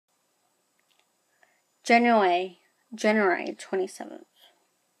January 27th.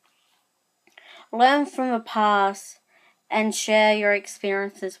 Learn from the past and share your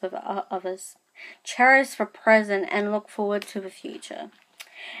experiences with others. Cherish the present and look forward to the future.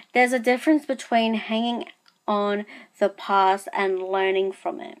 There's a difference between hanging on the past and learning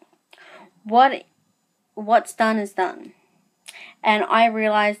from it. What's done is done. And I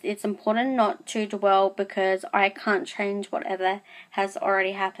realized it's important not to dwell because I can't change whatever has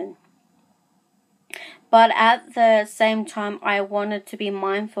already happened. But at the same time, I wanted to be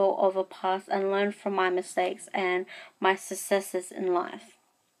mindful of the past and learn from my mistakes and my successes in life.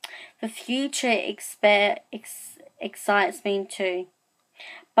 The future excites me too.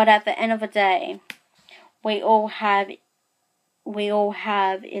 But at the end of the day, we all have it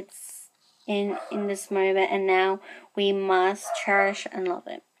in this moment, and now we must cherish and love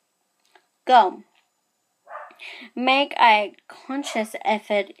it. Go. Make a conscious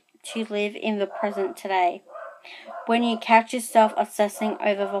effort to live in the present today. When you catch yourself obsessing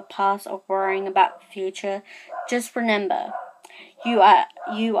over the past or worrying about the future, just remember, you are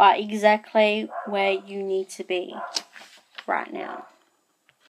exactly where you need to be right now.